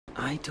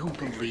I don't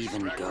believe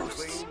in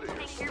ghosts.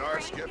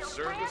 Starship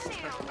service?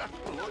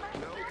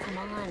 Come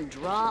on,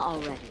 draw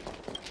already.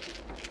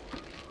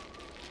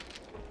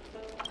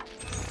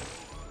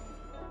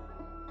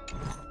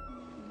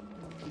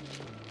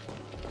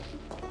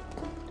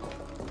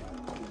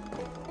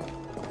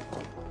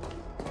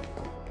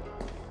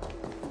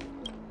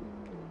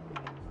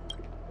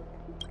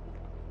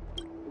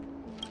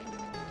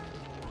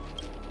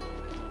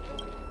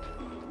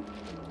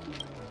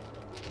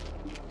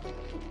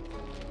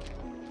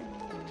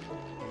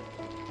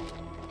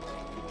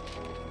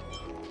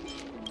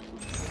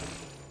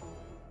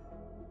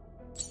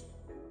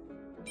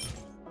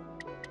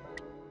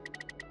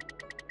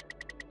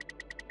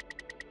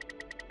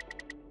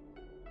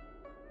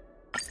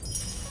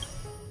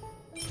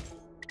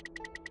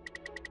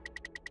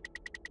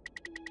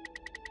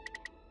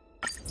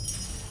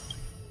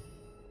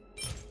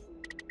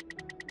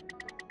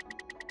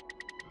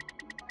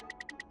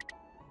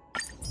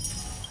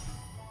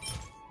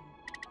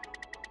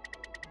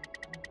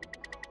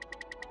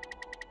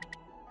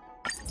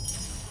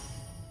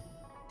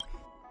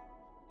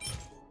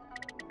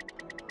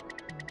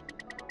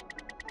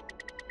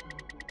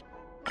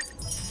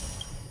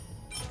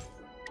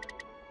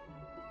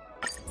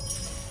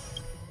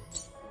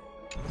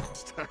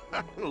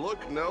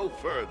 Look no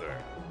further.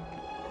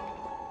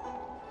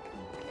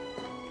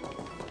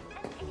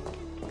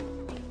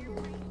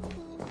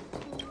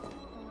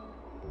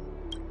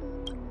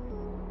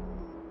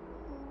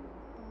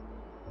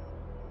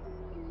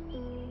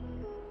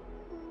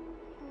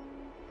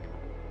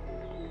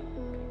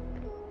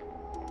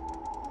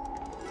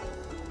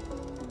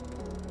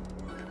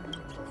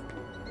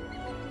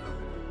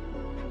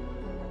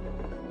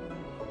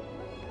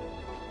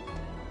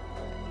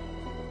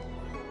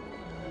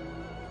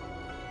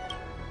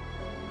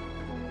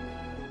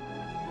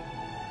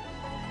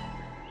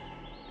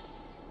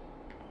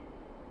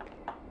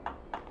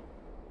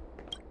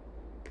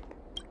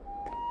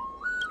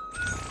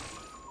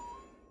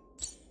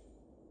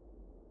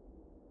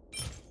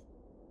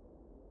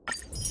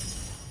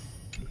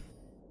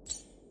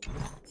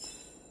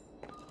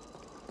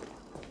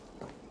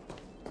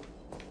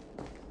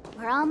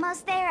 We're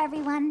almost there,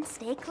 everyone.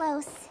 Stay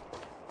close.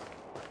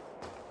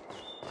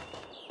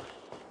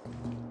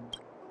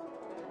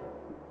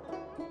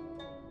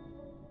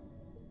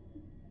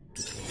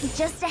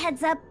 Just a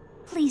heads up,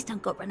 please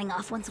don't go running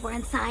off once we're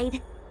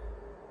inside.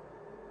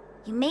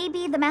 You may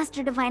be the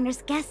Master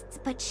Diviner's guests,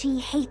 but she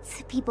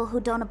hates people who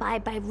don't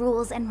abide by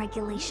rules and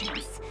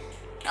regulations.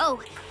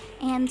 Oh,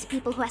 and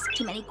people who ask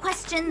too many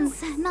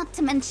questions, not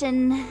to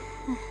mention...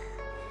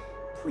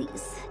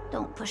 Please,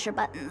 don't push her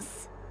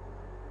buttons.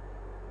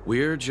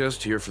 We're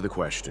just here for the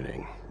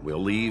questioning.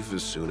 We'll leave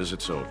as soon as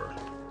it's over.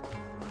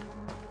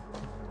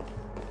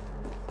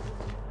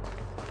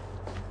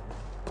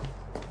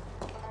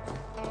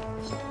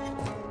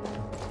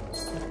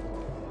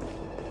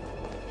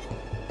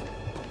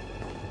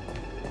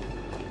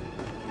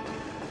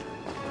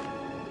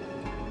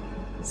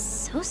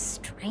 So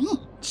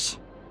strange.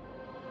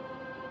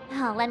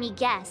 Oh, let me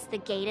guess, the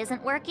gate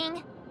isn't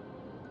working?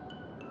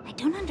 I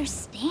don't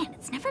understand.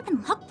 It's never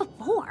been locked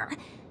before.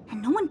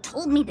 And no one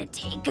told me to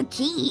take a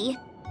key.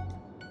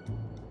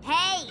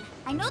 Hey,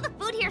 I know the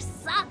food here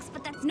sucks,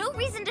 but that's no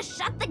reason to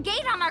shut the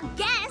gate on our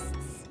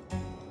guests.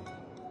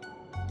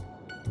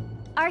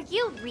 Are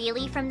you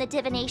really from the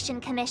Divination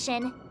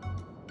Commission?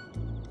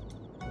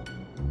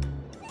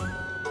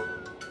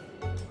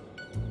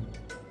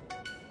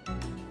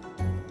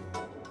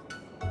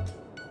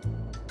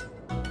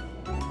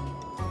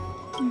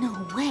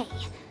 No way.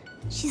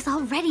 She's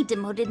already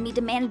demoted me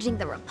to managing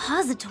the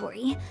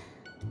repository.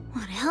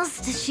 What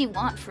else does she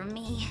want from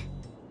me?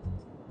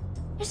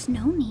 There's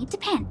no need to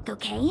panic,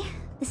 okay?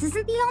 This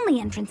isn't the only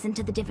entrance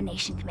into the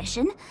Divination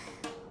Commission.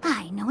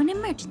 I know an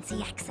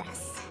emergency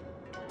access.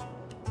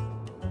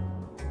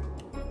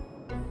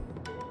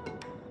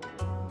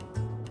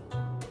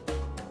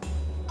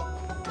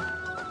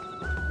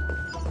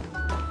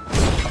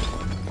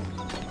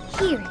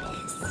 Here it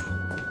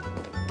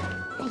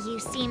is. You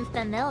seem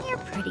familiar. You're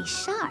pretty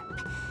sharp.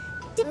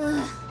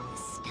 Ugh,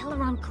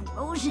 Stellaron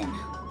corrosion.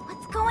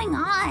 What's going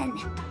on?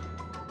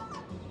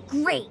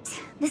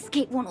 Great. This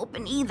gate won't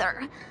open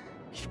either.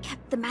 We've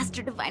kept the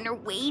Master Diviner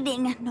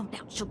waiting. No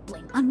doubt she'll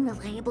blame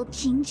unreliable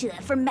Jinja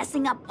for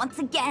messing up once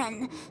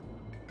again.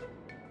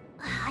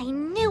 I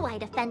knew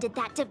I'd offended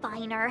that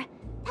Diviner.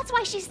 That's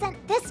why she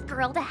sent this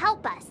girl to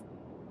help us.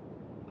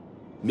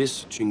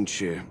 Miss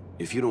Qingqi,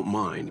 if you don't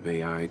mind,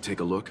 may I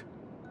take a look?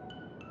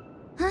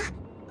 Huh?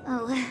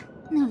 Oh,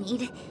 no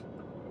need.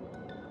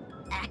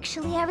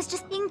 Actually, I was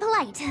just being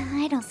polite.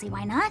 I don't see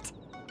why not.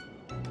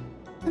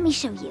 Let me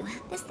show you.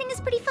 This thing is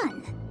pretty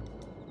fun.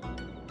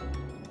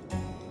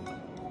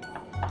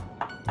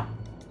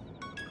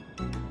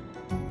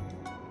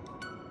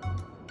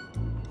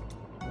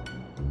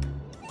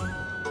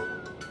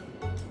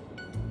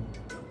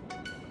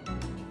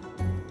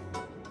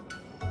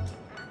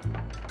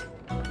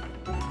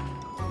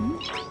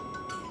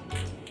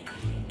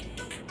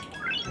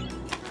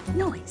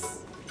 Noise.